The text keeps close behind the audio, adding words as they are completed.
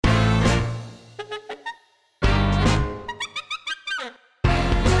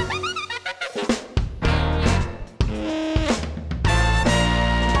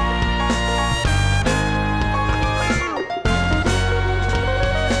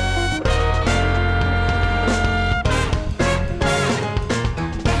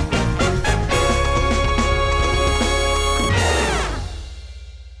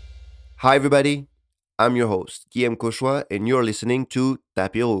Hi, everybody. I'm your host, Guillaume Cauchois, and you're listening to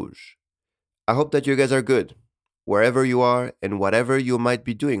Tapis Rouge. I hope that you guys are good, wherever you are and whatever you might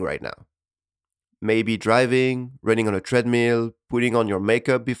be doing right now. Maybe driving, running on a treadmill, putting on your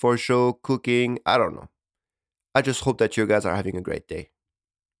makeup before show, cooking, I don't know. I just hope that you guys are having a great day.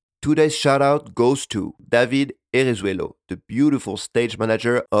 Today's shout out goes to David Erezuelo, the beautiful stage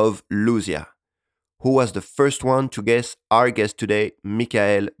manager of LUZIA, who was the first one to guess our guest today,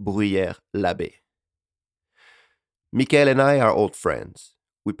 Mikaël BRUYÈRE-L'ABBÉ. Mikaël and I are old friends.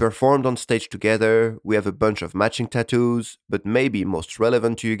 We performed on stage together, we have a bunch of matching tattoos, but maybe most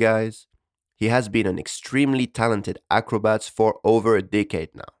relevant to you guys, he has been an extremely talented acrobat for over a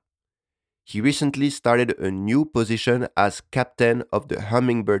decade now. He recently started a new position as captain of the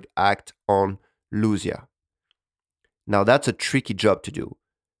Hummingbird Act on LUZIA. Now that's a tricky job to do,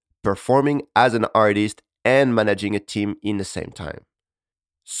 performing as an artist and managing a team in the same time.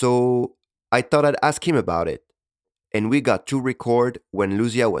 So I thought I'd ask him about it. And we got to record when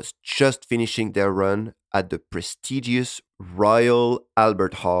LUZIA was just finishing their run at the prestigious Royal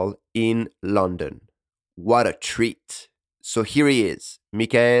Albert Hall in London. What a treat! So here he is,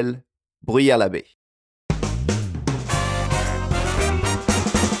 Mikaël BRUYÈRE-L'ABBÉ.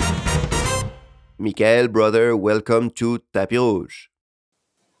 Mikaël, brother, welcome to Tapis Rouge.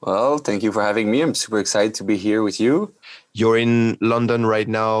 Well, thank you for having me. I'm super excited to be here with you. You're in London right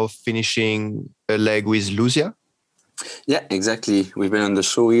now, finishing a leg with LUZIA? Yeah, exactly. We've been on the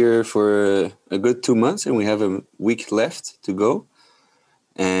show here for a good 2 months and we have a week left to go.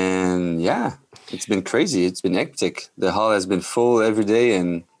 And yeah, it's been crazy. It's been hectic. The hall has been full every day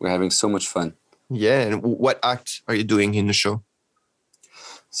and we're having so much fun. Yeah, and what act are you doing in the show?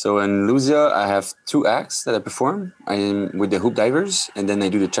 So in LUZIA, I have 2 acts that I perform. I'm with the hoop divers and then I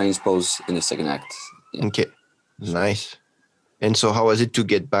do the Chinese pose in the second act. Yeah. Okay, nice. And so how was it to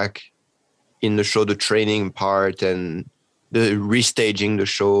get back in the show, the training part and the restaging the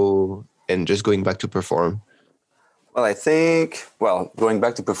show and just going back to perform? Well, I think, going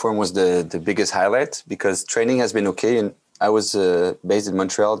back to perform was the biggest highlight because training has been okay. And I was based in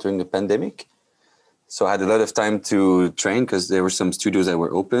Montreal during the pandemic. So I had a lot of time to train because there were some studios that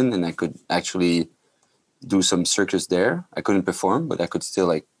were open and I could actually do some circus there. I couldn't perform, but I could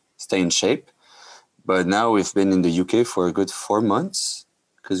still stay in shape. But now we've been in the UK for a good 4 months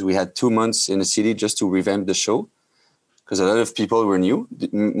because we had 2 months in the city just to revamp the show because a lot of people were new.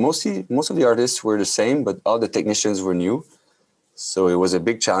 Most of the artists were the same, but all the technicians were new. So it was a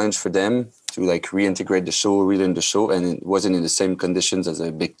big challenge for them to reintegrate the show, relearn the show, and it wasn't in the same conditions as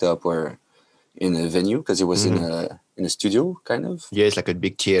a big top or in a venue because it was in a studio kind of. Yeah, it's like a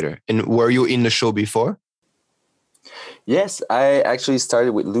big theater. And were you in the show before? Yes, I actually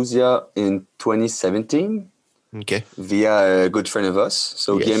started with LUZIA in 2017. Okay. Via a good friend of us.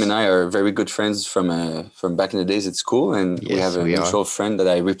 So Yes. Guillaume and I are very good friends from back in the days at school, and we have a mutual friend that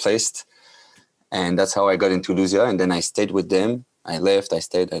I replaced, and that's how I got into LUZIA. And then I stayed with them. I left, I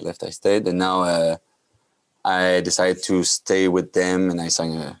stayed, I left, I stayed, and now I decided to stay with them, and I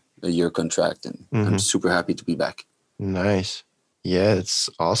signed a year contract, and I'm super happy to be back. Nice. Yeah, it's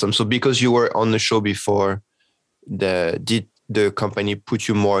awesome. So because you were on the show before, did the company put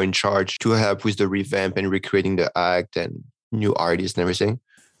you more in charge to help with the revamp and recreating the act and new artists and everything?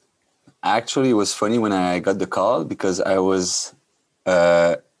 Actually, it was funny when I got the call because I was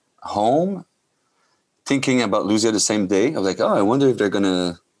home thinking about LUZIA the same day. I was like, oh, I wonder if they're going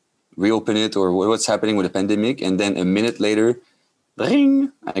to reopen it or what's happening with the pandemic. And then a minute later,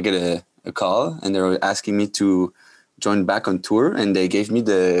 ring, I get a call and they were asking me to join back on tour. And they gave me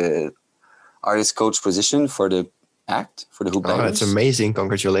the artist coach position for the act, for the hoop divers. Oh, that's amazing.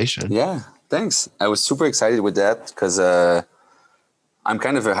 Congratulations. Yeah, thanks. I was super excited with that because I'm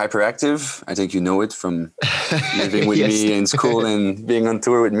kind of a hyperactive. I think you know it from living with me in school and being on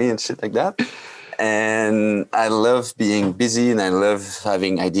tour with me and shit like that. And I love being busy and I love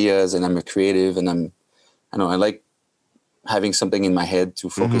having ideas and I'm a creative and I like having something in my head to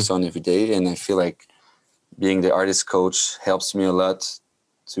focus on every day. And I feel like being the artist coach helps me a lot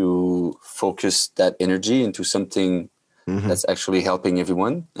to focus that energy into something that's actually helping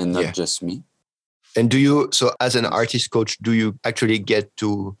everyone and not just me. And so as an artist coach, do you actually get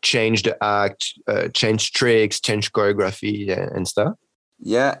to change the act, change tricks, change choreography and stuff?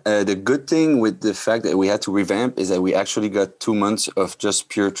 Yeah, the good thing with the fact that we had to revamp is that we actually got 2 months of just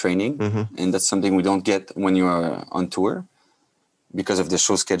pure training. And that's something we don't get when you are on tour because of the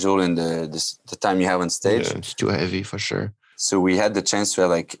show schedule and the time you have on stage. Yeah, it's too heavy for sure. So we had the chance to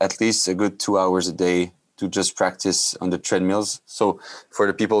have at least a good 2 hours a day to just practice on the treadmills. So for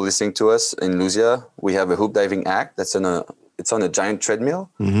the people listening to us in LUZIA, we have a hoop diving act that's it's on a giant treadmill,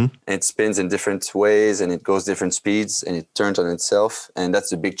 Mm-hmm. and it spins in different ways, and it goes different speeds, and it turns on itself. And that's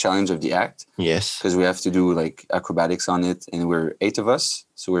the big challenge of the act, Yes. because we have to do like acrobatics on it, and we're 8 of us,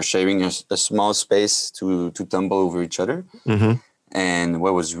 so we're sharing a small space to tumble over each other. Mm-hmm. And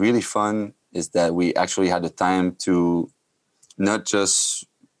what was really fun is that we actually had the time to not just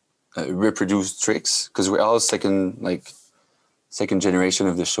reproduce tricks, because we're all second generation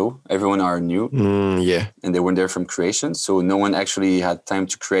of the show. Everyone are new, Yeah. and they weren't there from creation, so no one actually had time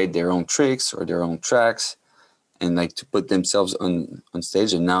to create their own tricks or their own tracks and like to put themselves on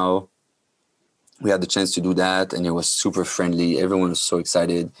stage. And now we had the chance to do that, and it was super friendly. Everyone was so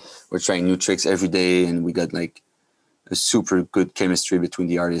excited. We're trying new tricks every day, and we got like a super good chemistry between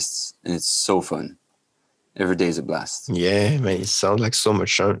the artists, and it's so fun. Every day is a blast. Yeah, man, it sounds like so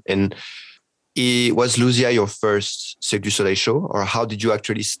much fun. And was LUZIA your first Cirque du Soleil show, or how did you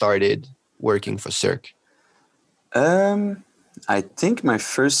actually started working for Cirque? I think my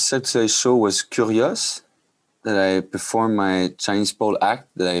first Cirque du Soleil show was Curious, that I performed my Chinese pole act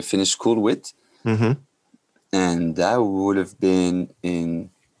that I finished school with. Mm-hmm. And that would have been in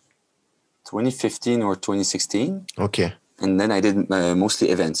 2015 or 2016. Okay. And then I did mostly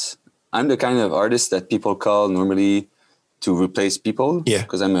events. I'm the kind of artist that people call normally to replace people. Yeah.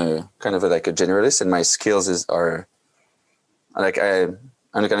 Because I'm a kind of like a generalist, and my skills are like I'm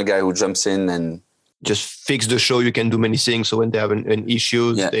the kind of guy who jumps in and just fix the show. You can do many things. So when they have an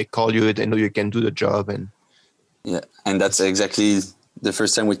issue, they call you. They know you can do the job. And and that's exactly the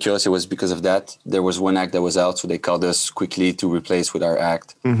first time with Curious. It was because of that. There was one act that was out, so they called us quickly to replace with our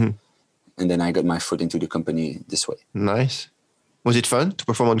act. Mm-hmm. And then I got my foot into the company this way. Nice. Was it fun to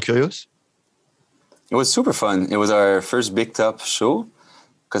perform on Curious? It was super fun. It was our first big top show,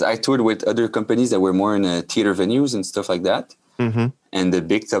 because I toured with other companies that were more in theater venues and stuff like that. Mm-hmm. And the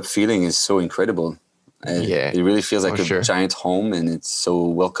big top feeling is so incredible. It really feels like a giant home, and it's so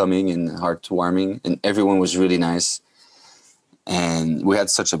welcoming and heartwarming, and everyone was really nice. And we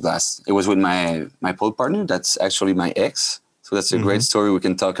had such a blast. It was with my pole partner. That's actually my ex. So that's a great story we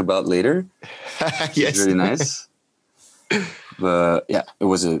can talk about later. Yes. It's really nice. But yeah,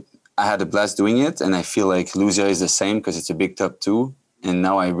 I had a blast doing it, and I feel like LUZIA is the same, because it's a big top too. And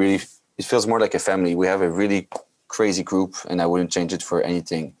now it feels more like a family. We have a really crazy group, and I wouldn't change it for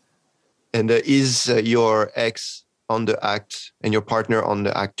anything. And is your ex on the act and your partner on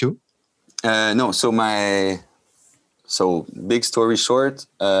the act too? No. So big story short,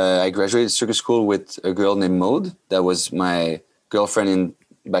 I graduated circus school with a girl named Maude. That was my girlfriend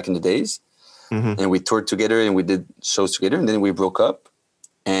back in the days. Mm-hmm. And we toured together, and we did shows together, and then we broke up,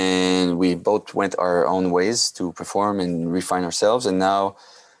 and we both went our own ways to perform and refine ourselves. And now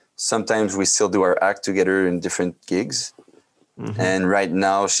sometimes we still do our act together in different gigs. Mm-hmm. And right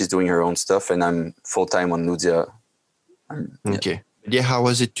now she's doing her own stuff, and I'm full-time on LUZIA. Okay. Yeah, how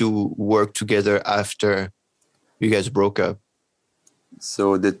was it to work together after you guys broke up?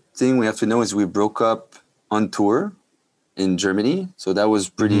 So the thing we have to know is we broke up on tour in Germany. So that was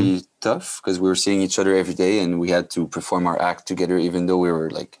pretty tough, because we were seeing each other every day, and we had to perform our act together, even though we were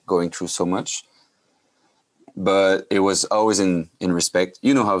like going through so much. But it was always in respect.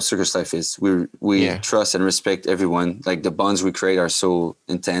 You know how circus life is. We trust and respect everyone. Like the bonds we create are so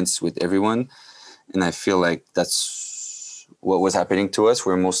intense with everyone. And I feel like that's what was happening to us.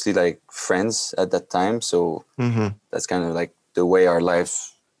 We're mostly like friends at that time. So that's kind of like the way our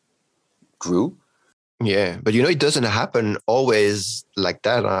life grew. Yeah, but it doesn't happen always like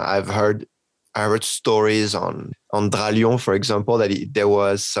that. I heard stories on Dralion, for example, that there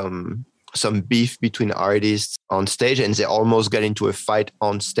was some beef between artists on stage, and they almost got into a fight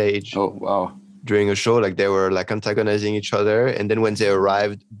on stage. Oh, wow. During a show, like they were like antagonizing each other. And then when they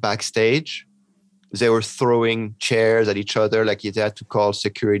arrived backstage, they were throwing chairs at each other. Like they had to call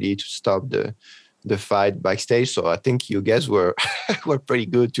security to stop the fight backstage. So I think you guys were pretty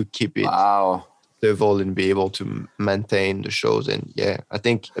good to keep it civil and be able to maintain the shows. And I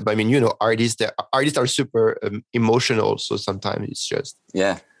think, artists are super emotional. So sometimes it's just...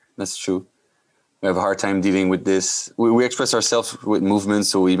 Yeah, that's true. We have a hard time dealing with this. We express ourselves with movements,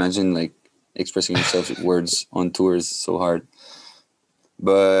 so we imagine like expressing yourself with words on tour is so hard.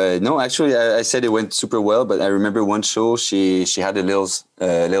 But no, actually, I said it went super well. But I remember one show, she had a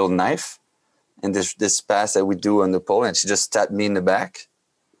little knife, and this pass that we do on the pole, and she just stabbed me in the back.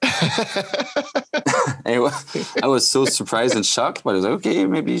 I was so surprised and shocked, but I was like, okay,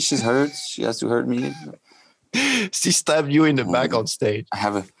 maybe she's hurt. She has to hurt me. She stabbed you in the back on stage.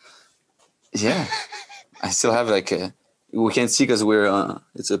 I still have we can't see because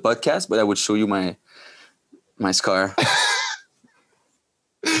it's a podcast, but I would show you my scar.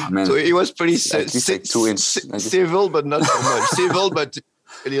 Oh, man. So it was pretty At least like 2 inch. civil, but not so much. Civil, but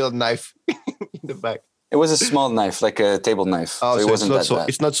a little knife in the back. It was a small knife, like a table knife. Oh, so it wasn't that so bad.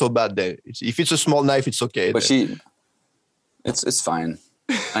 it's not so bad then. If it's a small knife, it's okay. But it's fine.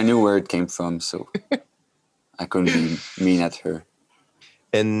 I knew where it came from, so I couldn't be mean at her.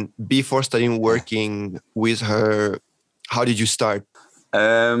 And before starting working with her, how did you start?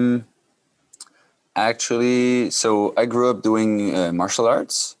 Actually, so I grew up doing martial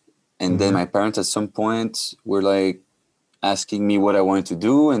arts, and then my parents at some point were like asking me what I wanted to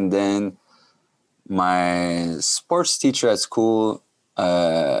do, and then my sports teacher at school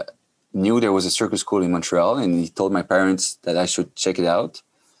knew there was a circus school in Montreal, and he told my parents that I should check it out.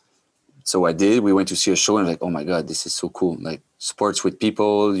 So I did. We went to see a show, and like, oh my God, this is so cool. Like sports with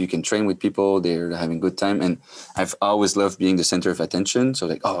people, you can train with people, they're having a good time. And I've always loved being the center of attention. So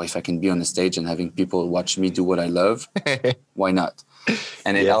like, oh, if I can be on the stage and having people watch me do what I love, why not?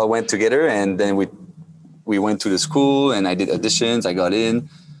 And it all went together. And then we went to the school, and I did auditions, I got in.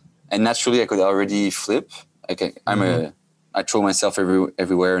 And naturally, I could already flip. I throw myself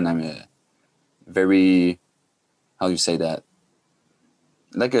everywhere, and I'm a very, how do you say that?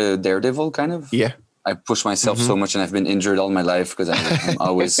 Like a daredevil, kind of. Yeah. I push myself so much, and I've been injured all my life because I'm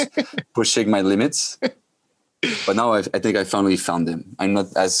always pushing my limits. But now I think I finally found them. I'm not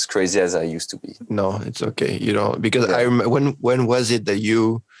as crazy as I used to be. No, it's okay. You know, because I remember when was it that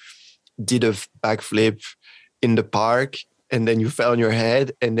you did a backflip in the park, and then you fell on your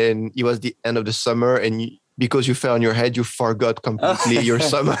head, and then it was the end of the summer, and because you fell on your head, you forgot completely your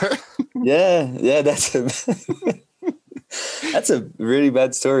summer. Yeah, that's that's a really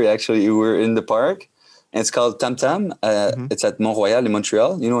bad story. Actually, we were in the park, and it's called Tam Tam. It's at Mont Royal in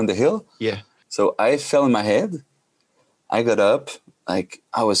Montreal. You know, on the hill. Yeah. So I fell on my head. I got up. Like,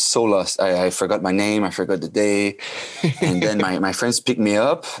 I was so lost. I forgot my name. I forgot the day. And then my friends picked me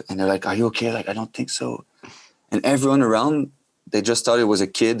up, and they're like, "Are you okay?" Like, I don't think so. And everyone around, they just thought it was a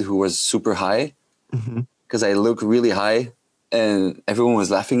kid who was super high because I look really high, and everyone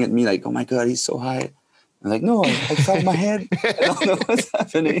was laughing at me like, "Oh my God, he's so high." I'm like, "No, I fell on my head. I don't know what's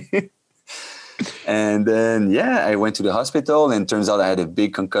happening." And then, I went to the hospital, and turns out I had a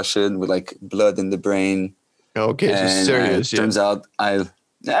big concussion with like blood in the brain. Okay, so serious. Turns out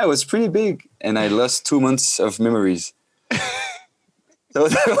it was pretty big, and I lost 2 months of memories. So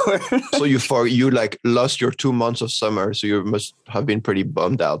you like lost your 2 months of summer, so you must have been pretty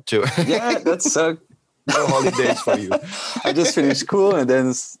bummed out too. Yeah, that sucked. No holidays for you. I just finished school, and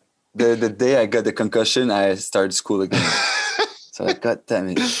then the day I got the concussion, I started school again. So like, God damn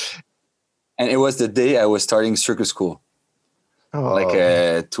it. And it was the day I was starting circus school,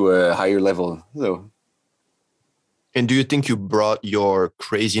 to a higher level. So. And do you think you brought your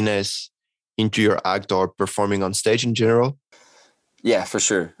craziness into your act or performing on stage in general? Yeah, for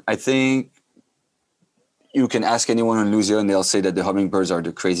sure. I think you can ask anyone on LUZIA, and they'll say that the hummingbirds are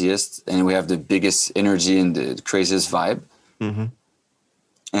the craziest, and we have the biggest energy and the craziest vibe.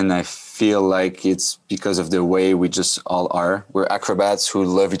 And I feel like it's because of the way we just all are. We're acrobats who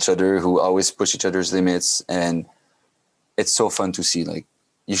love each other, who always push each other's limits. And it's so fun to see. Like,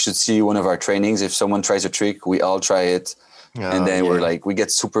 you should see one of our trainings. If someone tries a trick, we all try it. And then we're like, we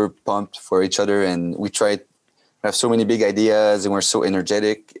get super pumped for each other, and we try it. We have so many big ideas, and we're so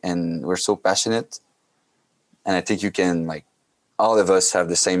energetic, and we're so passionate. And I think you can, like, all of us have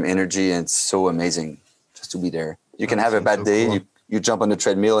the same energy, and it's so amazing just to be there. You can have a bad day. Cool. You jump on the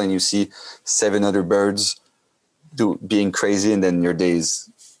treadmill, and you see 7 other birds being crazy, and then your day is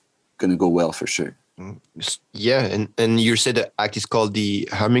going to go well for sure. Yeah, and you said the act is called the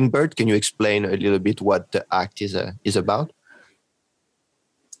Hummingbird. Can you explain a little bit what the act is about?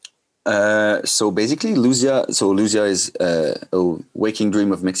 So basically, LUZIA is a waking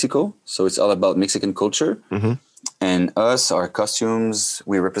dream of Mexico. So it's all about Mexican culture. And our costumes,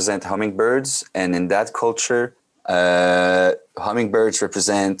 we represent hummingbirds. And in that culture, hummingbirds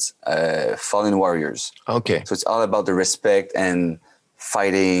represent fallen warriors. Okay. So it's all about the respect and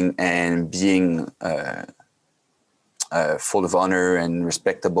fighting and being full of honor and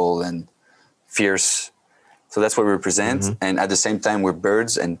respectable and fierce. So that's what we represent. And at the same time, we're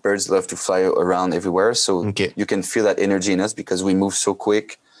birds, and birds love to fly around everywhere. So you can feel that energy in us because we move so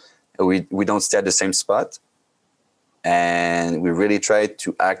quick. We don't stay at the same spot. And we really try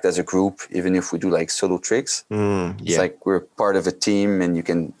to act as a group, even if we do like solo tricks. It's like we're part of a team, and you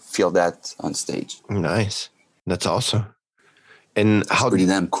can feel that on stage. Nice. That's awesome. And how pretty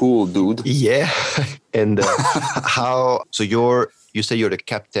damn cool, dude. Yeah. And so you say you're the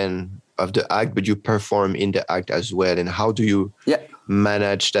captain of the act, but you perform in the act as well. And how do you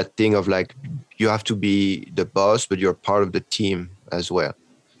manage that thing of like, you have to be the boss, but you're part of the team as well?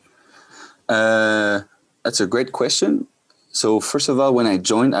 That's a great question. So first of all, when I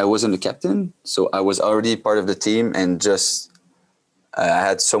joined, I wasn't the captain. So I was already part of the team, and just I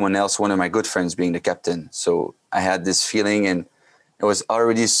had someone else, one of my good friends, being the captain. So I had this feeling, and it was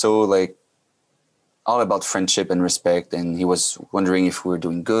already so like all about friendship and respect. And he was wondering if we were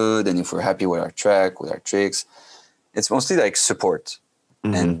doing good and if we're happy with our track, with our tricks. It's mostly like support.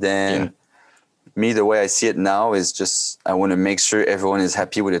 And then me, the way I see it now is just I want to make sure everyone is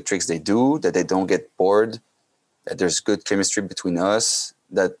happy with the tricks they do, that they don't get bored, that there's good chemistry between us,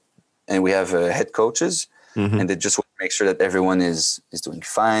 and we have head coaches, and they just want to make sure that everyone is doing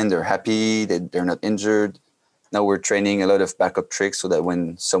fine, they're happy, they're not injured. Now we're training a lot of backup tricks so that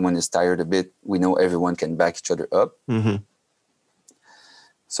when someone is tired a bit, we know everyone can back each other up.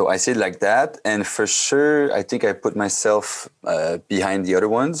 So I see it like that. And for sure, I think I put myself behind the other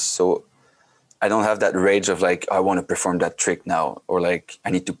ones. So I don't have that rage of like, I want to perform that trick now, or like, I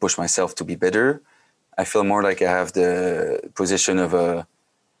need to push myself to be better. I feel more like I have the position of a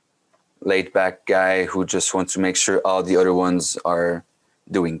laid back guy who just wants to make sure all the other ones are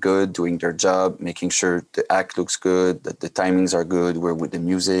doing good, doing their job, making sure the act looks good, that the timings are good, we're with the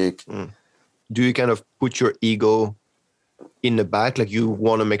music. Do you kind of put your ego in the back? Like you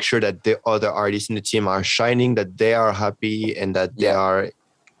want to make sure that the other artists in the team are shining, that they are happy, and that they are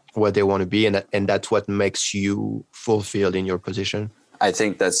what they want to be, and that's what makes you fulfilled in your position? I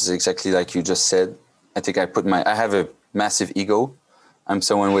think that's exactly like you just said. I think I have a massive ego. I'm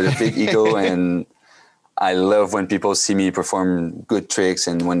someone with a big ego, and I love when people see me perform good tricks,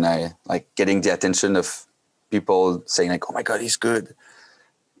 and when I like getting the attention of people saying like, oh my God, he's good.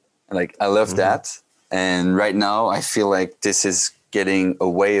 Like, I love that. And right now I feel like this is getting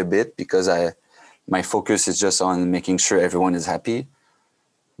away a bit because my focus is just on making sure everyone is happy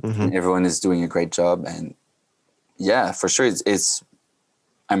and everyone is doing a great job. And yeah, for sure,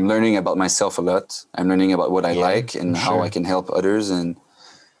 I'm learning about myself a lot. I'm learning about what I like and how I can help others. And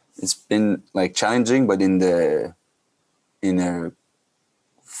it's been like challenging, but in a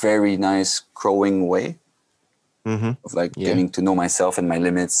very nice growing way of like getting to know myself and my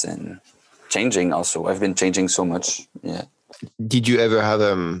limits and changing also. I've been changing so much. Yeah. Did you ever have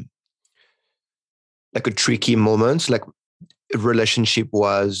like a tricky moment, like relationship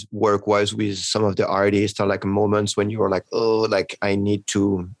was work wise with some of the artists, or like moments when you were like, oh, like I need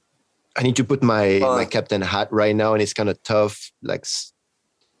to put my captain hat right now, and it's kind of tough, like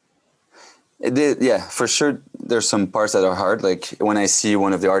it did, yeah, for sure. There's some parts that are hard, like when I see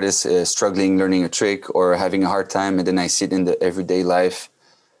one of the artists struggling learning a trick or having a hard time, and then I see it in the everyday life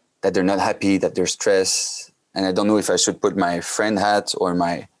that they're not happy, that they're stressed, and I don't know if I should put my friend hat or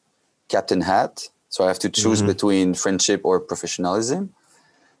my captain hat. So I have to choose between friendship or professionalism.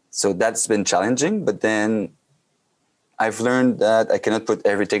 So that's been challenging, but then I've learned that I cannot put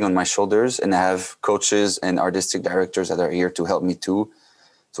everything on my shoulders, and I have coaches and artistic directors that are here to help me too.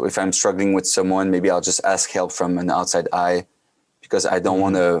 So if I'm struggling with someone, maybe I'll just ask help from an outside eye, because I don't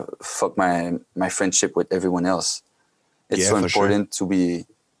want to fuck my friendship with everyone else. It's so important to be,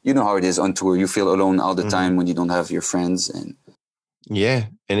 you know how it is on tour. You feel alone all the time when you don't have your friends. And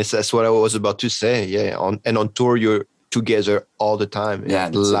that's what I was about to say. Yeah, on tour you're together all the time. Yeah,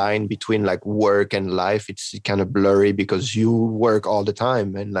 the line between like work and life, it's kind of blurry because you work all the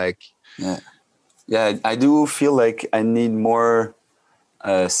time, and like I do feel like I need more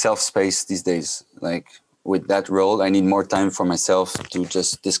self space these days. Like with that role, I need more time for myself to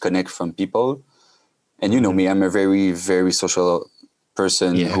just disconnect from people. And you know me, I'm a very, very social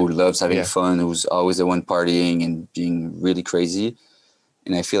person who loves having fun, who's always the one partying and being really crazy.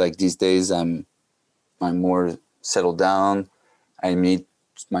 And I feel like these days I'm more settled down. I need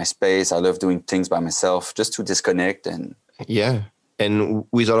my space. I love doing things by myself just to disconnect. And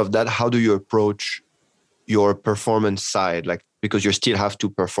with all of that, how do you approach your performance side? Like, because you still have to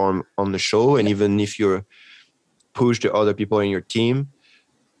perform on the show, and even if you're push the other people in your team,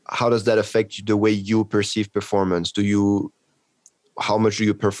 how does that affect the way you perceive performance? How much do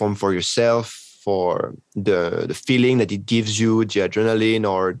you perform for yourself, for the feeling that it gives you, the adrenaline,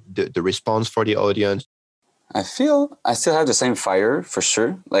 or the response for the audience? I feel I still have the same fire, for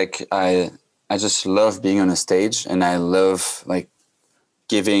sure. Like I just love being on a stage, and I love like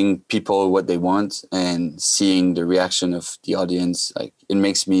giving people what they want and seeing the reaction of the audience. Like it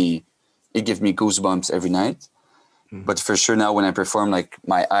gives me goosebumps every night. But for sure now when I perform, like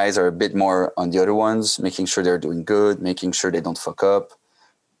my eyes are a bit more on the other ones, making sure they're doing good, making sure they don't fuck up.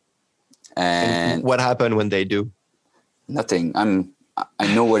 And what happened when they do? Nothing.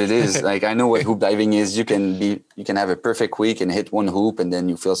 I know what it is. Like I know what hoop diving is. You can have a perfect week and hit one hoop, and then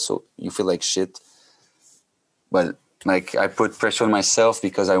you feel like shit. But Like I put pressure on myself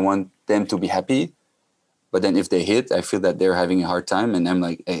because I want them to be happy. But then if they hit, I feel that they're having a hard time. And I'm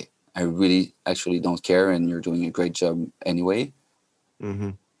like, hey, I really actually don't care. And you're doing a great job anyway. Mm-hmm.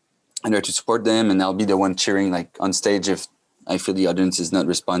 And there to support them. And I'll be the one cheering like on stage if I feel the audience is not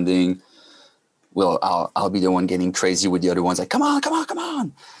responding. Well, I'll be the one getting crazy with the other ones. Like, come on, come on, come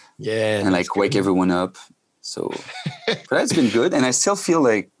on. Yeah. And like wake everyone up. So but that's been good. And I still feel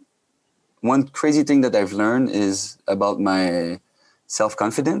like one crazy thing that I've learned is about my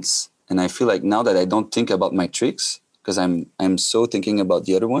self-confidence. And I feel like now that I don't think about my tricks, because I'm so thinking about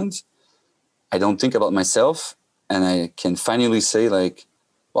the other ones, I don't think about myself. And I can finally say like,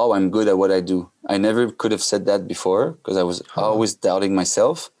 wow, I'm good at what I do. I never could have said that before because I was always doubting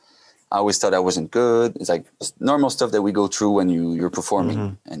myself. I always thought I wasn't good. It's like normal stuff that we go through when you're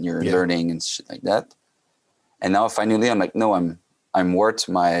performing and you're learning and shit like that. And now finally I'm like, no, I'm worth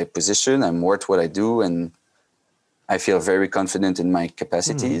my position. I'm worth what I do. And I feel very confident in my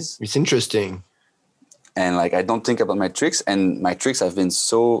capacities. It's interesting. And like, I don't think about my tricks, and my tricks have been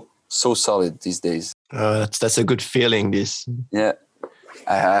so solid these days. That's a good feeling, this. Yeah.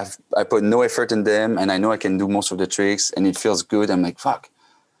 I put no effort in them, and I know I can do most of the tricks, and it feels good. I'm like, fuck.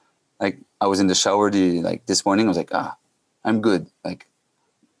 Like I was in the shower this morning. I was like, I'm good. Like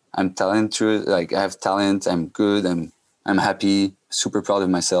I'm talented. Like I have talent. I'm good. I'm happy. Super proud of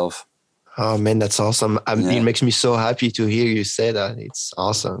myself. Oh man, that's awesome. It makes me so happy to hear you say that. It's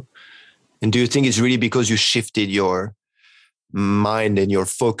awesome. And do you think it's really because you shifted your mind and your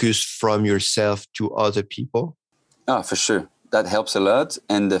focus from yourself to other people? Oh, for sure. That helps a lot.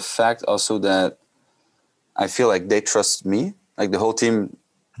 And the fact also that I feel like they trust me. Like the whole team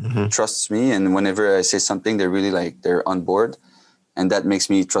trusts me, and whenever I say something, they're on board, and that makes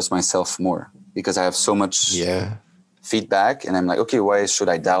me trust myself more because I have so much feedback, and I'm like, okay, why should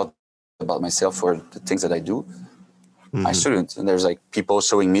I doubt about myself for the things that I do? I shouldn't. And there's like people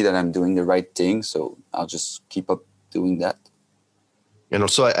showing me that I'm doing the right thing, so I'll just keep up doing that. And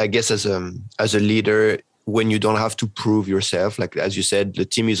also, I guess as a leader, when you don't have to prove yourself, like as you said, the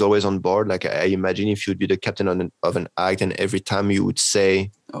team is always on board. Like I imagine if you'd be the captain of an act, and every time you would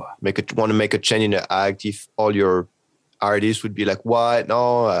say, want to make a change in the act, if all your artists would be like, "What?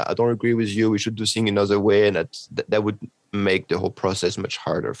 No, I don't agree with you. We should do things another way," and that would make the whole process much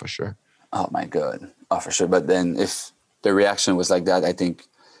harder for sure. Oh my God, for sure. But then if the reaction was like that, I think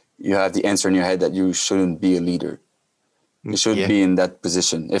you have the answer in your head that you shouldn't be a leader. You shouldn't be in that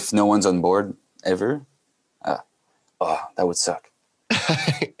position. If no one's on board ever, that would suck.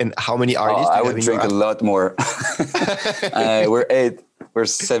 And how many artists? I would drink a lot more. We're 8. We're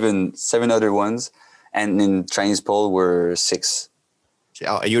 7 other ones. And in Chinese pole, we're 6.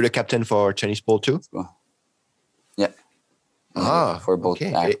 Are you the captain for Chinese pole too? Yeah. For both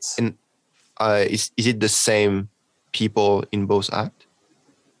acts. And is it the same people in both acts?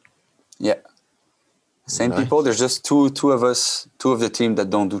 Yeah. Same people. There's just two of us, 2 of the team that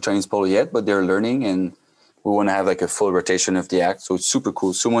don't do Chinese pole yet, but they're learning, and we want to have like a full rotation of the act. So it's super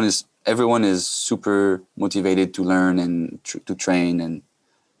cool. Everyone is super motivated to learn and to train, and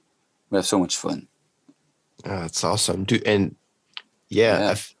we have so much fun. That's awesome.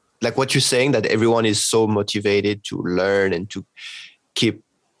 Like what you're saying, that everyone is so motivated to learn and to keep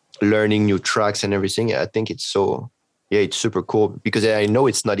learning new tracks and everything. I think it's it's super cool, because I know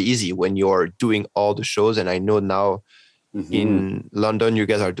it's not easy when you're doing all the shows. And I know now in London, you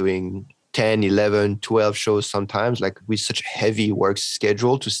guys are doing 10, 11, 12 shows sometimes, like with such a heavy work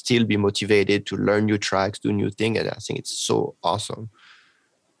schedule, to still be motivated to learn new tracks, do new things. And I think it's so awesome.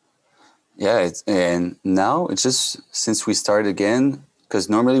 Yeah, and now it's just since we started again, because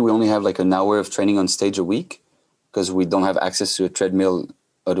normally we only have like an hour of training on stage a week because we don't have access to a treadmill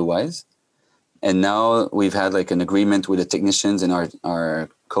otherwise. And now we've had like an agreement with the technicians and our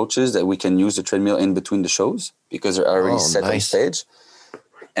coaches that we can use the treadmill in between the shows because they're already set on stage.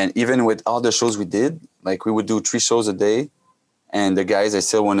 And even with all the shows we did, like we would do 3 shows a day, and the guys, I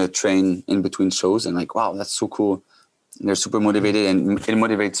still want to train in between shows, and like, wow, that's so cool. And they're super motivated, and it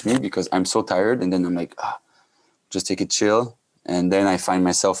motivates me because I'm so tired. And then I'm like, just take it chill. And then I find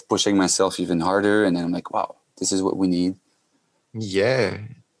myself pushing myself even harder. And then I'm like, wow, this is what we need. Yeah.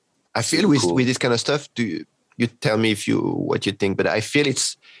 I feel with this kind of stuff, you tell me what you think, but I feel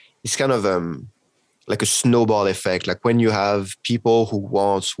it's kind of like a snowball effect. Like when you have people who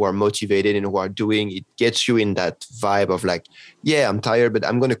are motivated and who are doing, it gets you in that vibe of like, yeah, I'm tired, but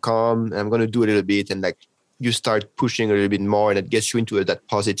I'm going to come and I'm going to do a little bit. And like you start pushing a little bit more, and it gets you into that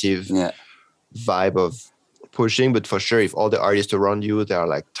positive vibe of pushing. But for sure, if all the artists around you, they are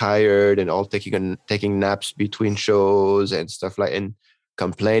like tired and all taking naps between shows and stuff like, and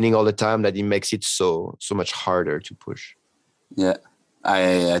complaining all the time that it makes it so much harder to push. Yeah,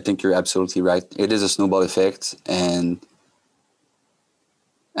 I think you're absolutely right. It is a snowball effect, and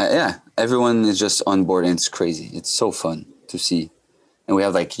yeah, everyone is just on board, and it's crazy. It's so fun to see, and we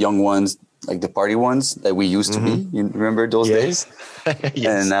have like young ones, like the party ones that we used to be. You remember those days?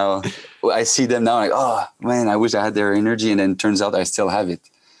 Yes. And now I see them now, like, oh man, I wish I had their energy, and then it turns out I still have it,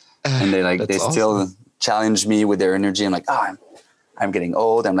 and they still challenge me with their energy. I'm like, I'm getting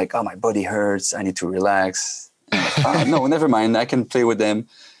old. I'm like, my body hurts. I need to relax. Like, no, never mind. I can play with them.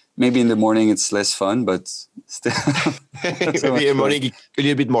 Maybe in the morning it's less fun, but still. Maybe in the morning a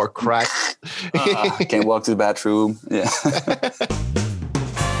little bit more cracked. I can't walk to the bathroom. Yeah.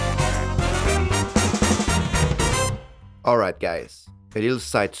 All right, guys. A little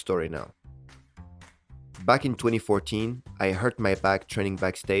side story now. Back in 2014, I hurt my back training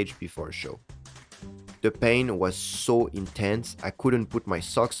backstage before a show. The pain was so intense, I couldn't put my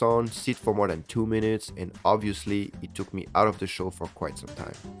socks on, sit for more than 2 minutes, and obviously it took me out of the show for quite some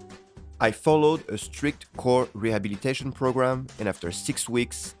time. I followed a strict core rehabilitation program, and after 6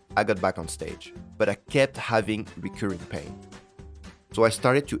 weeks, I got back on stage, but I kept having recurring pain. So I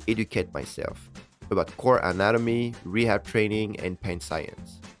started to educate myself about core anatomy, rehab training, and pain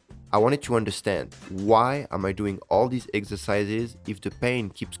science. I wanted to understand, why am I doing all these exercises if the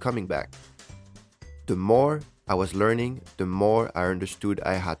pain keeps coming back? The more I was learning, the more I understood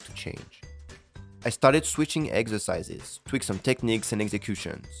I had to change. I started switching exercises, tweaked some techniques and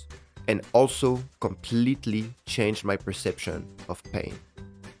executions, and also completely changed my perception of pain.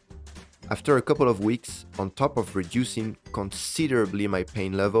 After a couple of weeks, on top of reducing considerably my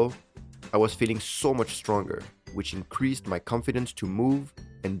pain level, I was feeling so much stronger, which increased my confidence to move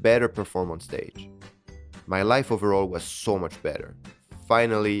and better perform on stage. My life overall was so much better.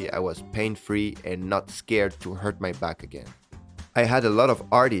 Finally, I was pain-free and not scared to hurt my back again. I had a lot of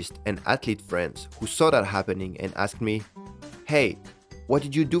artists and athlete friends who saw that happening and asked me, "Hey, what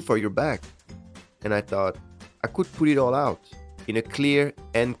did you do for your back?" And I thought, I could put it all out in a clear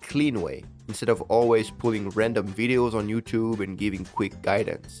and clean way instead of always pulling random videos on YouTube and giving quick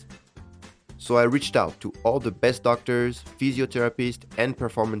guidance. So I reached out to all the best doctors, physiotherapists, and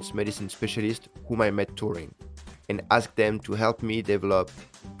performance medicine specialists whom I met touring, and asked them to help me develop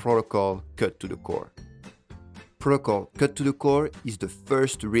Protocol Cut to the Core. Protocol Cut to the Core is the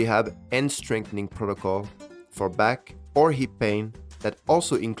first rehab and strengthening protocol for back or hip pain that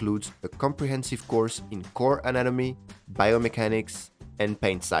also includes a comprehensive course in core anatomy, biomechanics, and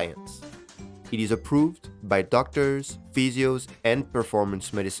pain science. It is approved by doctors, physios, and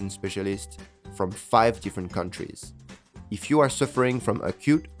performance medicine specialists from 5 different countries. If you are suffering from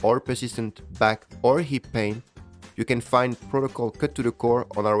acute or persistent back or hip pain, you can find Protocol Cut to the Core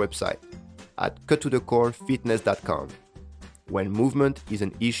on our website at cuttothecorefitness.com. When movement is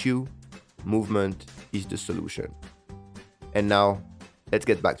an issue, movement is the solution. And now, let's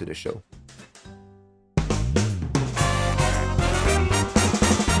get back to the show.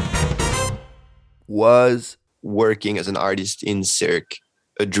 Was working as an artist in Cirque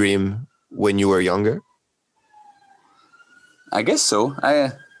a dream when you were younger? I guess so.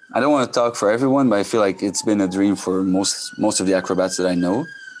 I don't want to talk for everyone, but I feel like it's been a dream for most of the acrobats that I know,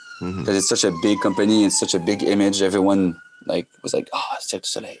 because it's such a big company, it's such a big image. Everyone was like, Cirque du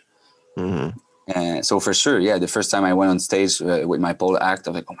Soleil. And so for sure, yeah, the first time I went on stage with my pole act,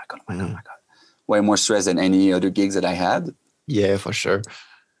 I was like, oh my god, way more stress than any other gigs that I had. Yeah, for sure.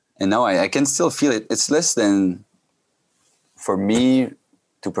 And now I can still feel it. It's less than for me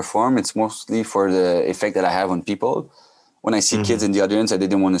to perform. It's mostly for the effect that I have on people. When I see kids in the audience, I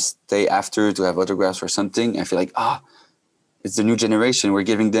didn't want to stay after to have autographs or something. I feel like, it's the new generation. We're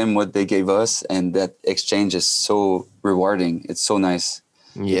giving them what they gave us. And that exchange is so rewarding. It's so nice.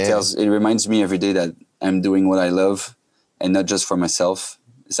 Yeah. It reminds me every day that I'm doing what I love and not just for myself.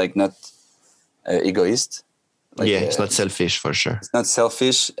 It's like not egoist. It's not selfish for sure. It's not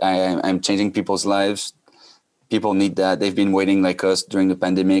selfish. I'm changing people's lives. People need that. They've been waiting like us during the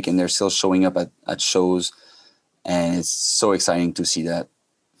pandemic, and they're still showing up at shows. And it's so exciting to see that.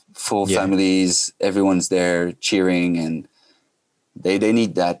 Full families, everyone's there cheering, and they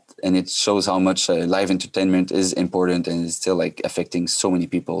need that. And it shows how much live entertainment is important and is still affecting so many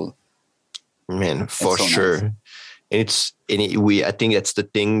people. Man, for sure. Nice. And I think that's the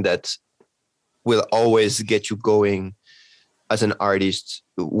thing that will always get you going as an artist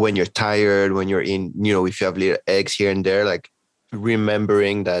when you're tired, when you're in, if you have little eggs here and there,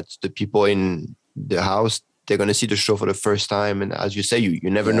 remembering that the people in the house, they're going to see the show for the first time. And as you say, you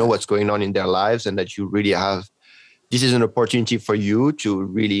never know what's going on in their lives, and that you really have, this is an opportunity for you to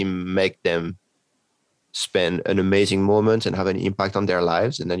really make them spend an amazing moment and have an impact on their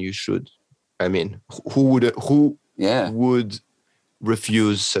lives, and then you should. I mean, who would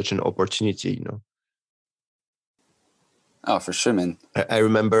refuse such an opportunity? You know. Oh, for sure, man. I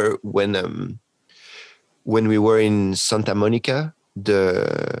remember when we were in Santa Monica,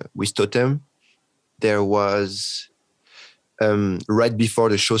 with Totem, there was right before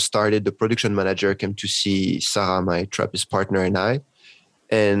the show started, the production manager came to see Sarah, my trapeze partner, and I,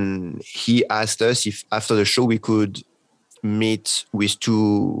 and he asked us if after the show we could meet with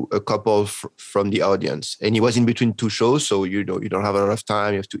a couple from the audience. And he was in between two shows, so you don't have a lot of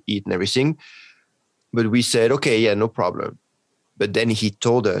time, you have to eat and everything. But we said, okay, yeah, no problem. But then he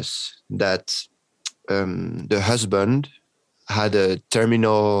told us that the husband had a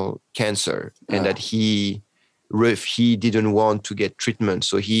terminal cancer and that he didn't want to get treatment.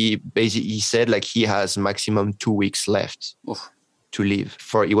 So he said like he has maximum 2 weeks left to live.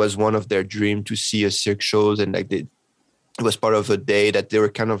 It was one of their dreams to see a Cirque shows, and like it was part of a day that they were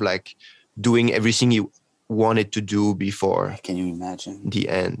kind of like doing everything he wanted to do before. Can you imagine? The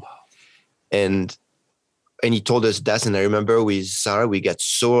end. Wow. And he told us that, and I remember with Sarah, we got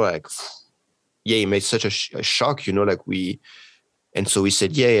so like, he made such a shock, you know, like and so we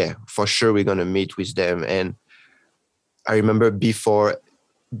said, yeah, for sure we're going to meet with them. And I remember before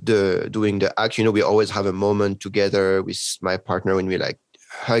doing the act, you know, we always have a moment together with my partner when we like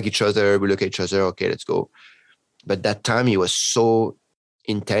hug each other, we look at each other, okay, let's go. But that time it was so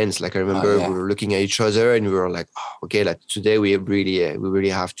intense. Like I remember we were looking at each other and we were like, okay, like today we really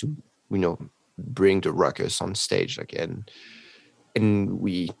have to, you know, bring the ruckus on stage again. And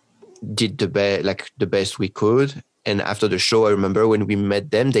we did the best we could. And after the show, I remember when we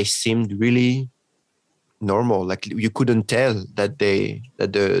met them, they seemed really normal. Like you couldn't tell that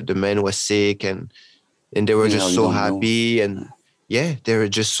the man was sick, and they were just so happy know. And yeah, they were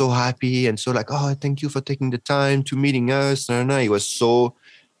just so happy and so like, oh, thank you for taking the time to meeting us. It was so,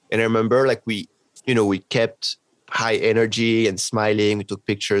 and I remember like we kept high energy and smiling. We took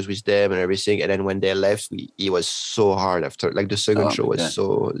pictures with them and everything. And then when they left, it was so hard after. Like the second show was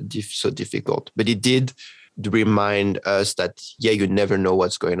so difficult. But it did remind us that you never know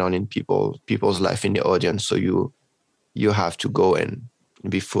what's going on in people's life in the audience. So you have to go and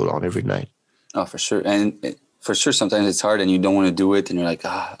be full on every night. Oh, for sure. And for sure, sometimes it's hard and you don't want to do it, and you're like,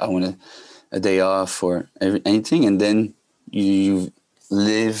 I want a day off or anything. And then you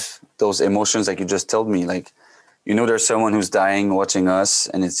live those emotions like you just told me, like, you know, there's someone who's dying watching us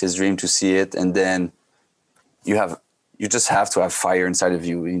and it's his dream to see it. And then you just have to have fire inside of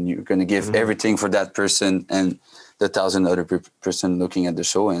you, and you're going to give everything for that person and the 1,000 other person looking at the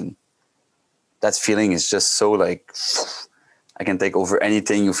show. And that feeling is just so like, I can take over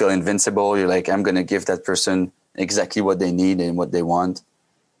anything. You feel invincible. You're like, I'm going to give that person exactly what they need and what they want.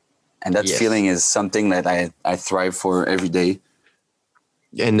 And that feeling is something that I thrive for every day.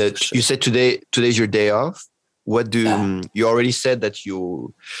 And you said today's your day off. What do you already said that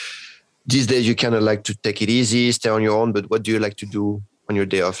these days you kind of like to take it easy, stay on your own, but what do you like to do on your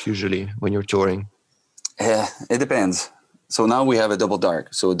day off usually when you're touring? It depends. So now we have a double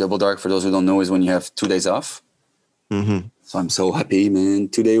dark. So double dark, for those who don't know, is when you have 2 days off. Mm-hmm. So I'm so happy, man.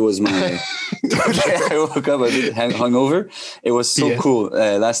 Today was my I woke up a bit hungover. It was so cool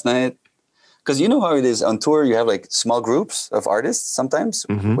last night. Because you know how it is on tour, you have like small groups of artists sometimes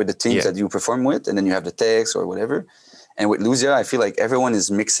with the teams that you perform with, and then you have the techs or whatever. And with LUZIA, I feel like everyone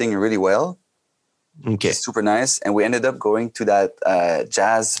is mixing really well. Okay. It's super nice. And we ended up going to that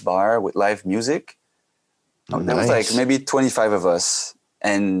jazz bar with live music. There was like maybe 25 of us.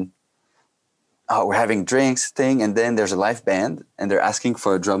 And we're having drinks thing. And then there's a live band and they're asking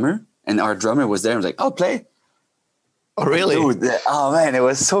for a drummer. And our drummer was there and was like, I'll play. Oh, really? Dude, oh, man, it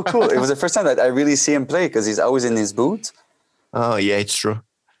was so cool. It was the first time that I really see him play because he's always in his booth. Oh, yeah, it's true.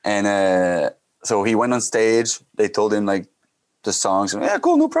 And so he went on stage. They told him, like, the songs. Yeah,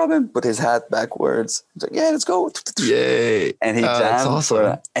 cool, no problem. Put his hat backwards. He's like, yeah, let's go. Yay. And he jammed. That's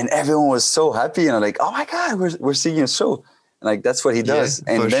awesome. And everyone was so happy. And I'm like, oh, my God, we're seeing a show. And, like, that's what he does.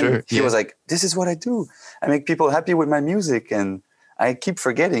 And then he was like, this is what I do. I make people happy with my music. And I keep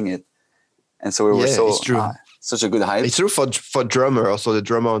forgetting it. And so it was so... it's true. Such a good hype. It's true for drummer. Also, the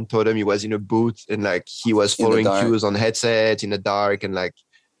drummer on Totem, he was in a booth and like he was following cues on headset in the dark and like.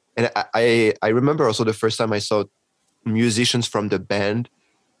 And I remember also the first time I saw musicians from the band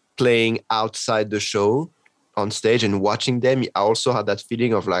playing outside the show on stage and watching them. I also had that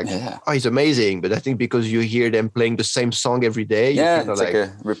feeling of like, oh, it's amazing. But I think because you hear them playing the same song every day, it's like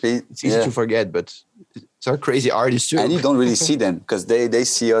a repeat. It's easy to forget, but. It's our crazy artists too. And you don't really see them because they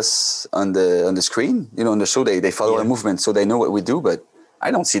see us on the screen, you know, on the show. They follow our movement, so they know what we do. But I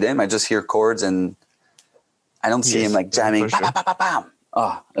don't see them. I just hear chords and I don't see him like jamming. For sure. Bam, bam, bam, bam.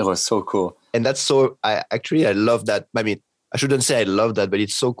 Oh, it was so cool. And that's so, I love that. I mean, I shouldn't say I love that, but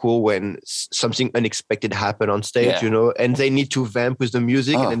it's so cool when something unexpected happen on stage, and they need to vamp with the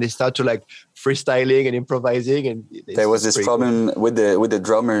music and then they start to like freestyling and improvising. And there was this problem with the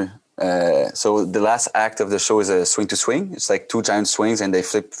drummer. So the last act of the show is a swing to swing. It's like two giant swings and they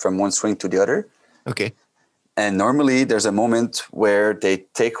flip from one swing to the other. Okay. And normally there's a moment where they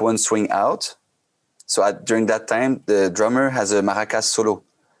take one swing out. So during that time, the drummer has a maracas solo.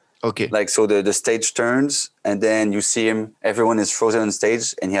 Okay. Like, so the stage turns and then you see him, everyone is frozen on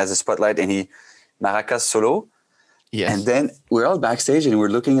stage and he has a spotlight and he maracas solo. Yes. And then we're all backstage and we're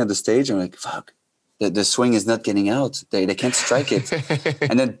looking at the stage and we're like, fuck, the swing is not getting out. They can't strike it.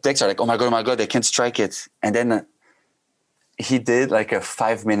 And then techs are like, oh my God, they can't strike it. And then he did like a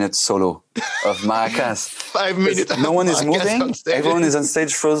 5-minute solo of maracas. 5 minutes. No one is moving. Everyone is on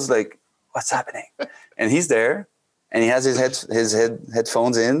stage froze like, what's happening? And he's there. And he has his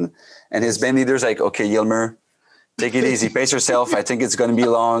headphones in, and his band leader's like, okay, Yilmer, take it easy, pace yourself. I think it's going to be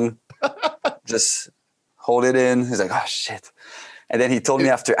long. Just hold it in. He's like, oh, shit. And then he told me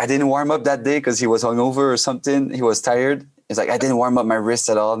after, I didn't warm up that day because he was hungover or something. He was tired. He's like, I didn't warm up my wrists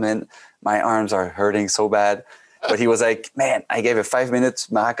at all, man. My arms are hurting so bad. But he was like, man, I gave a 5-minute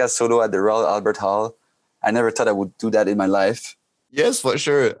maracas solo at the Royal Albert Hall. I never thought I would do that in my life. Yes, for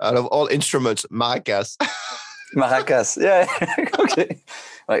sure. Out of all instruments, maracas. Maracas, yeah. Okay.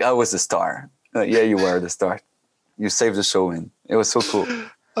 Like, I was the star. Yeah, you were the star. You saved the show, man. It was so cool.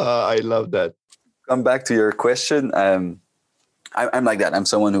 I love that. Come back to your question. I'm like that. I'm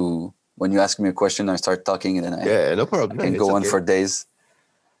someone who, when you ask me a question, I start talking and then no problem. I can go on for days.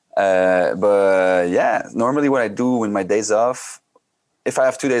 But yeah, normally what I do when my days off, if I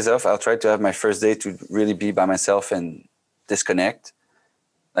have 2 days off, I'll try to have my first day to really be by myself and disconnect.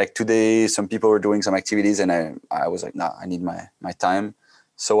 Like today, some people were doing some activities and I was like, nah, I need my time.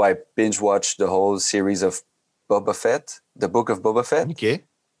 So I binge watched the whole series of Boba Fett, the book of Boba Fett. Okay.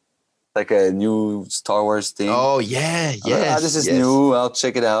 Like a new Star Wars thing. Oh, yeah, yes. This is new. I'll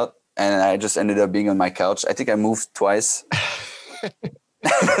check it out. And I just ended up being on my couch. I think I moved twice.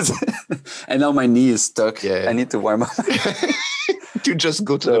 And now my knee is stuck. Yeah. I need to warm up. To just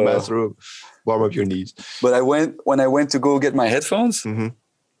go to the bathroom, warm up your knees. But when I went to go get my headphones,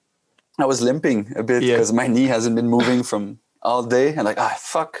 I was limping a bit because my knee hasn't been moving from all day. And like,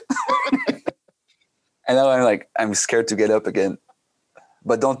 fuck. And now I'm scared to get up again.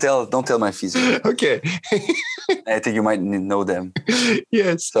 But don't tell my physio. Okay. I think you might know them.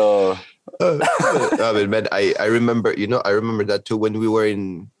 Yes. So. Man, I remember, I remember that too. When we were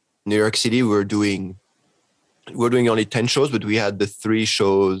in New York City, we were doing only 10 shows, but we had the 3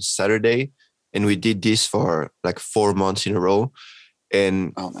 shows Saturday, and we did this for like 4 months in a row.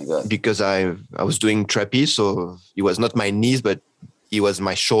 And oh my God, because I was doing trapeze, so it was not my knees, but it was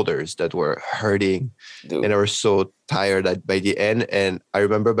my shoulders that were hurting. Dude. And I was so tired by the end. And I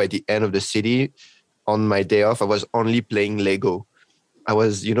remember by the end of the city, on my day off, I was only playing Lego. I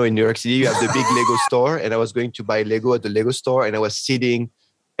was, in New York City, you have the big Lego store, and I was going to buy Lego at the Lego store, and I was sitting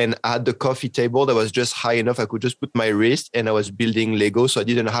and I had the coffee table that was just high enough. I could just put my wrist and I was building Lego. So I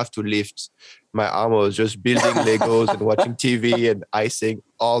didn't have to lift my arm. I was just building Legos and watching TV and icing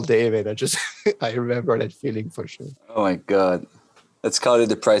all day, man. I remember that feeling for sure. Oh my God. Let's call it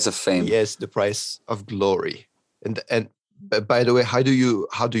the price of fame. Yes, the price of glory. And by the way, how do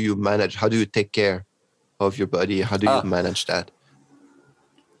you manage? How do you take care of your body? How do you manage that?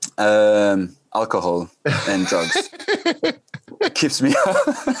 Alcohol and drugs. Keeps me up.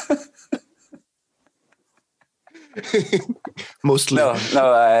 Mostly. No.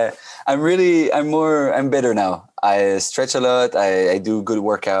 I'm better now. I stretch a lot. I do good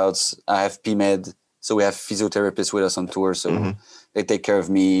workouts. I have PMed. So we have physiotherapists with us on tour. So they take care of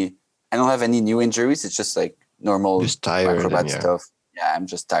me. I don't have any new injuries. It's just like normal acrobat stuff. Yeah, I'm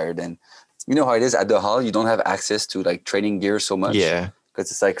just tired. And you know how it is at the hall. You don't have access to like training gear so much. Yeah.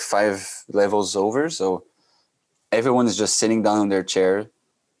 Because it's like 5 levels over. So everyone is just sitting down on their chair.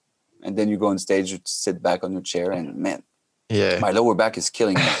 And then you go on stage, you sit back on your chair. And man, my lower back is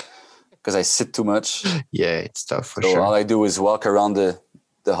killing me because I sit too much. Yeah, it's tough for so sure. All I do is walk around the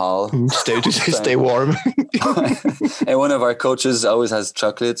hall. Stay warm. And one of our coaches always has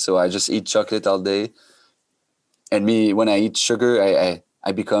chocolate. So I just eat chocolate all day. And when I eat sugar,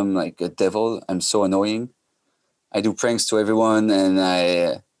 I become like a devil. I'm so annoying. I do pranks to everyone, and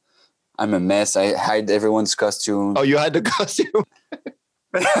I'm a mess. I hide everyone's costume. Oh, you had the costume?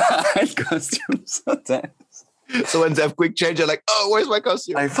 I hide costumes sometimes. So when they have quick change, they're like, oh, where's my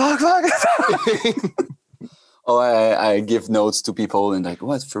costume? Like, fuck. Oh, I give notes to people and like,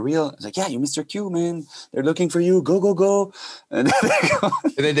 what, for real? I was like, yeah, you Mr. Q, man. They're looking for you. Go, go, go. And then they go.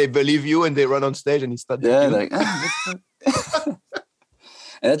 And then they believe you and they run on stage and it's not Yeah, you. like,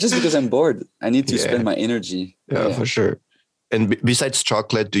 and that's just because I'm bored. I need to spend my energy. Yeah, for sure. And besides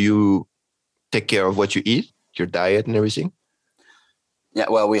chocolate, do you take care of what you eat, your diet and everything? Yeah,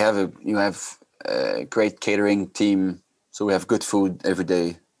 well, you have a great catering team. So we have good food every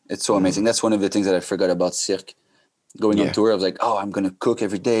day. It's so amazing. That's one of the things that I forgot about Cirque. Going on tour, I was like, oh, I'm going to cook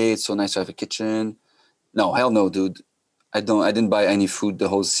every day. It's so nice to have a kitchen. No, hell no, dude. I didn't buy any food the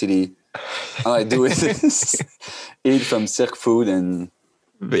whole city. All I do is eat from Cirque food and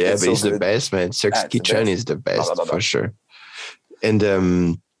it's the best, man. Cirque's kitchen is the best for sure.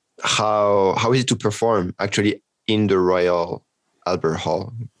 And how is it to perform actually in the Royal Albert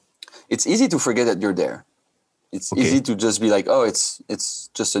Hall? It's easy to forget that you're there. It's easy to just be like, oh, it's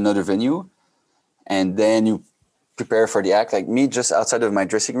just another venue. And then you prepare for the act. Like me, just outside of my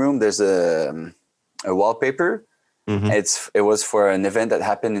dressing room, there's a wallpaper. It was for an event that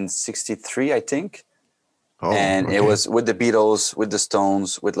happened in '63, I think. Oh, and it was with the Beatles, with the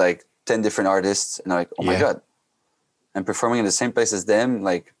Stones, with like 10 different artists. And I'm like, oh my God. I'm performing in the same place as them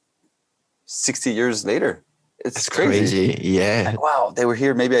like 60 years later. It's crazy. Yeah. Like, wow, they were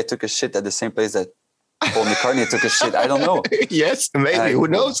here. Maybe I took a shit at the same place that Paul McCartney took a shit. I don't know. Yes, maybe. Who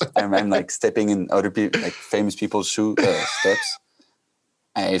knows? I'm like stepping in other people, like famous people's steps.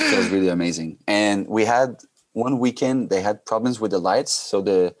 And it feels really amazing. And we had one weekend, they had problems with the lights. So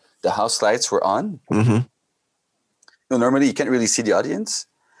the house lights were on. Normally you can't really see the audience.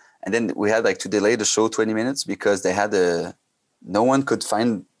 And then we had like to delay the show 20 minutes because they had no one could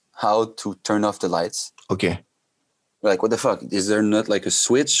find how to turn off the lights. Okay. We're like, what the fuck? Is there not like a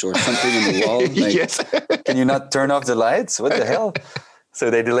switch or something in the wall? Like, yes. Can you not turn off the lights? What the hell? So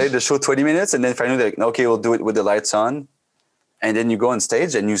they delayed the show 20 minutes and then finally they're like, okay, we'll do it with the lights on. And then you go on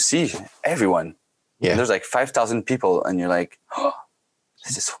stage and you see everyone. Yeah. And there's like 5,000 people and you're like, oh,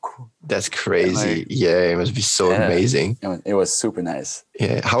 this is so cool. That's crazy. Like, yeah, it must be so amazing. It was super nice.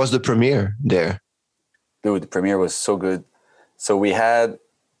 Yeah. How was the premiere there? Dude, the premiere was so good. So we had,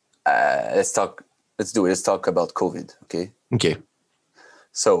 let's talk about COVID, okay? Okay.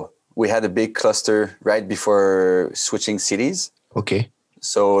 So we had a big cluster right before switching cities. Okay.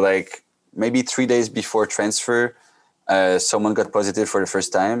 So like maybe 3 days before transfer, someone got positive for the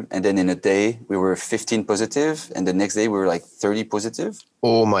first time. And then in a day, we were 15 positive. And the next day, we were like 30 positive.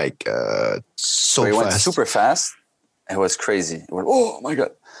 Oh my God. So it fast. went super fast. It was crazy. It went, oh my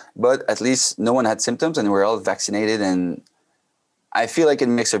God. But at least no one had symptoms and we were all vaccinated. And I feel like it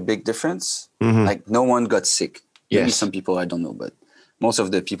makes a big difference. Like no one got sick. Maybe some people, I don't know. But most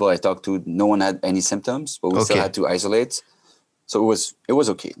of the people I talked to, no one had any symptoms. But we still had to isolate. So it was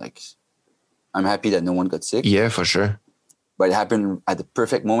okay. Like I'm happy that no one got sick. Yeah, for sure. But it happened at the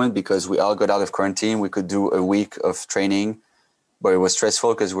perfect moment because we all got out of quarantine. We could do a week of training. But it was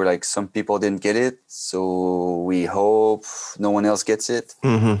stressful because we're like, some people didn't get it. So we hope no one else gets it.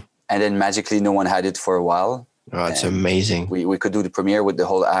 And then magically no one had it for a while. Oh, it's amazing. We could do the premiere with the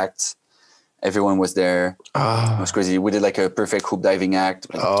whole act. Everyone was there. It was crazy. We did like a perfect hoop diving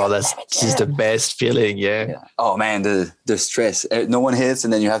act. Like, that's just the best feeling. Yeah. Oh man, the stress. No one hits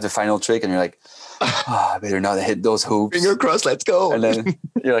and then you have the final trick and you're like, I better not hit those hoops. Finger crossed, let's go. And then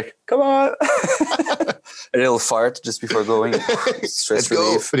you're like, come on. A little fart just before going. Stress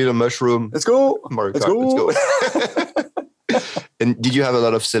relief. A little mushroom. Let's go. Let's go. And did you have a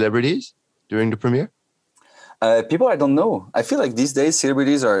lot of celebrities during the premiere? People I don't know. I feel like these days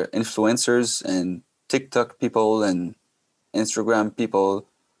celebrities are influencers and TikTok people and Instagram people.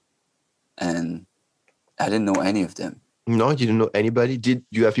 And I didn't know any of them. No, you didn't know anybody? Did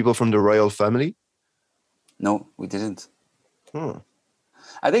you have people from the royal family? No, we didn't.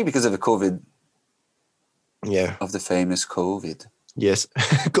 I think because of the COVID. Yeah. Of the famous COVID. Yes.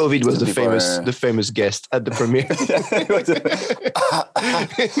 COVID was the famous guest at the premiere.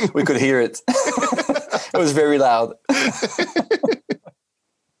 We could hear it. It was very loud.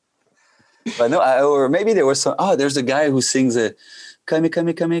 But no, or maybe there was some. Oh, there's a guy who sings a "Kame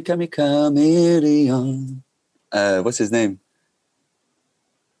Kame Kame Kame Chameleon." What's his name?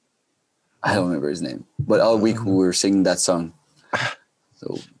 I don't remember his name. But all week we were singing that song.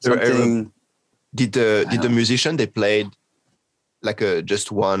 So something. Did the musician, they played like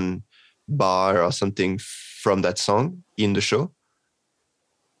just one bar or something from that song in the show?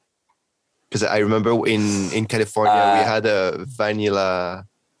 Because I remember in California we had a Vanilla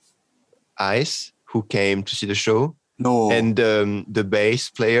Ice who came to see the show. No. And the bass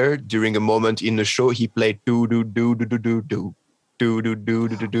player, during a moment in the show, he played do do do do do do do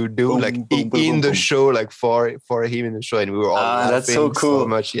do like Boom, boom, boom, in boom, the boom. show, like for him in the show, and we were all That's so laughing cool.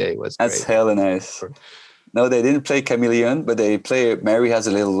 much. Yeah, it was That's great. hella nice. No, they didn't play Chameleon, but they play Mary Has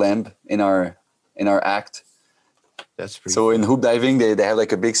a Little Lamb in our act. That's pretty. So cool. in hoop diving, they have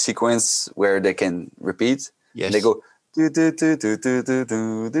like a big sequence where they can repeat. Yes. And they go do do do do do do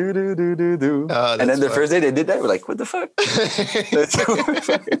do do do do do do. And then the first day they did that, we're like, what the fuck? That's so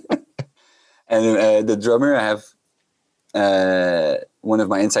funny. And the drummer, I have one of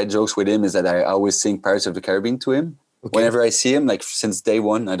my inside jokes with him is that I always sing Pirates of the Caribbean to him. Okay. Whenever I see him, like since day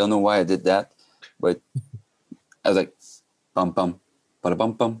one. I don't know why I did that, but I was like, bum bum, bada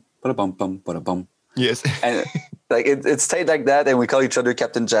bum bum, bada bum bum, bada bum. Yes. And like it's tight like that, and we call each other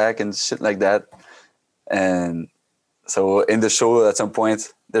Captain Jack and shit like that. And so in the show, at some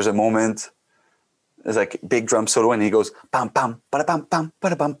point, there's a moment. There's like big drum solo, and he goes pam pam, bada pam pam,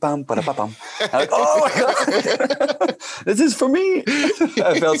 bada pam pam, bada pam pam. I'm like, oh my god, this is for me.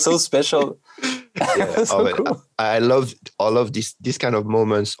 I felt so special. Yeah, so cool. I love all of these kind of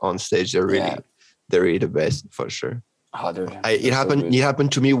moments on stage. They're really the best for sure. Oh, it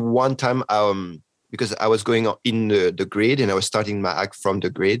happened to me one time. Because I was going in the grid and I was starting my act from the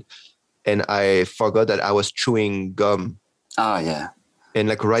grid, and I forgot that I was chewing gum. Ah, yeah. And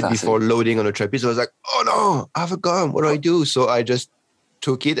like right before loading on the trapeze, I was like, "Oh no, I have a gum. What do I do?" So I just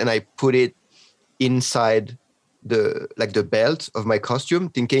took it and I put it inside the belt of my costume,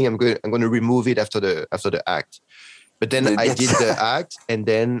 thinking I'm going to remove it after the act. But then I did the act, and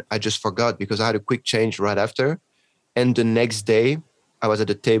then I just forgot because I had a quick change right after. And the next day, I was at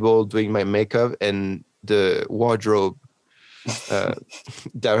the table doing my makeup, and the wardrobe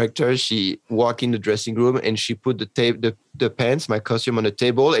director, she walked in the dressing room and she put the pants, my costume, on the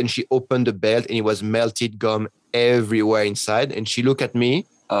table, and she opened the belt and it was melted gum everywhere inside. And she looked at me,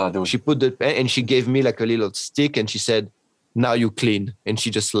 she put the pen and she gave me like a little stick and she said, "Now you clean." And she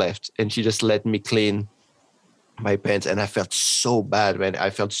just left and she just let me clean my pants. And I felt so bad, man. I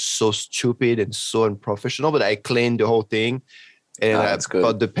felt so stupid and so unprofessional, but I cleaned the whole thing. And I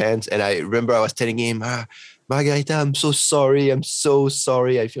bought the pants, and I remember I was telling him, "Margarita, I'm so sorry. I'm so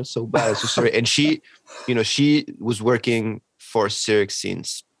sorry. I feel so bad. I'm so sorry." And she was working for Cirque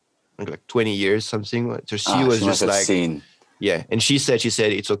since like 20 years, something. So she was just like, yeah. And she said,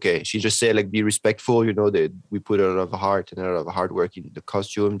 it's okay. She just said, like, be respectful. That we put a lot of heart and a lot of hard work in the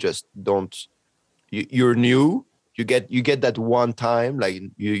costume. Just don't. You're new. You get that one time, like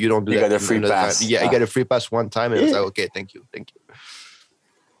you don't do that. You got a free pass. Yeah, you got a free pass one time, and I was like, okay, thank you.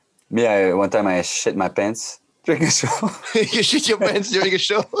 Me, one time I shit my pants during a show. You shit your pants during a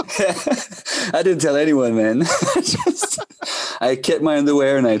show? I didn't tell anyone, man. I kept my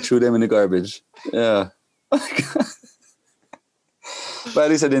underwear and I threw them in the garbage. Yeah. But at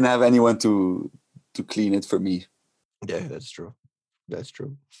least I didn't have anyone to clean it for me. Yeah, that's true.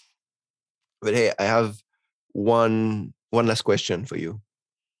 But hey, I have one last question for you.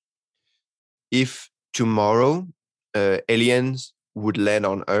 If tomorrow aliens would land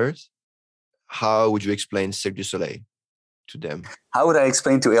on Earth, how would you explain Cirque du Soleil to them? How would I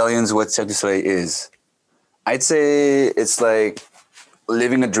explain to aliens what Cirque du Soleil is? I'd say it's like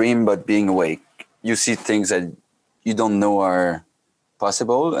living a dream but being awake. You see things that you don't know are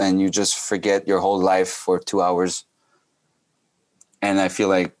possible, and you just forget your whole life for 2 hours. And I feel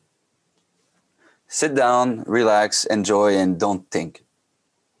like sit down, relax, enjoy, and don't think.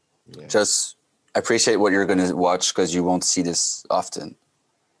 Yeah. Just appreciate what you're going to watch because you won't see this often.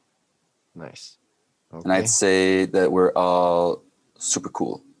 Nice. Okay. And I'd say that we're all super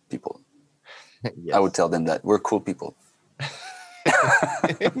cool people. Yes. I would tell them that we're cool people.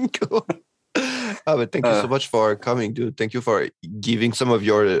 Cool. But thank you so much for coming, dude. Thank you for giving some of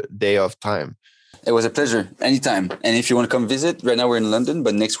your day of time. It was a pleasure. Anytime. And if you want to come visit, right now we're in London,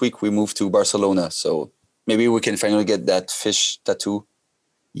 but next week we move to Barcelona. So maybe we can finally get that fish tattoo.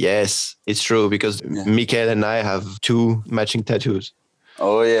 Yes, it's true, because Mikaël and I have 2 matching tattoos.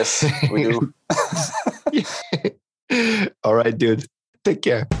 Oh, yes, we do. All right, dude. Take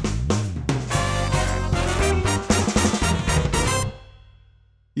care.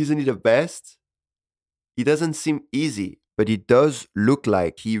 Isn't he the best? It doesn't seem easy, but it does look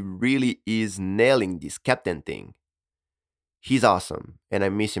like he really is nailing this captain thing. He's awesome, and I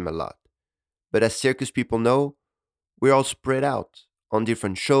miss him a lot. But as circus people know, we're all spread out on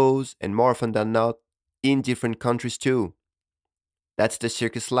different shows, and more often than not, in different countries too. That's the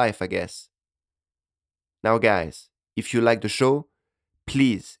circus life, I guess. Now, guys, if you like the show,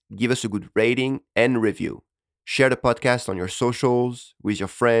 please give us a good rating and review. Share the podcast on your socials, with your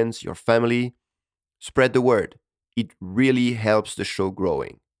friends, your family. Spread the word. It really helps the show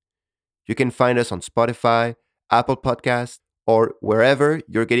growing. You can find us on Spotify, Apple Podcasts, or wherever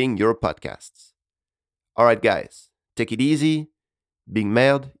you're getting your podcasts. All right, guys, take it easy. Big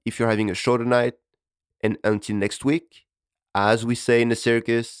merde if you're having a show tonight. And until next week, as we say in the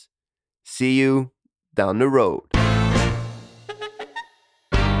circus, see you down the road.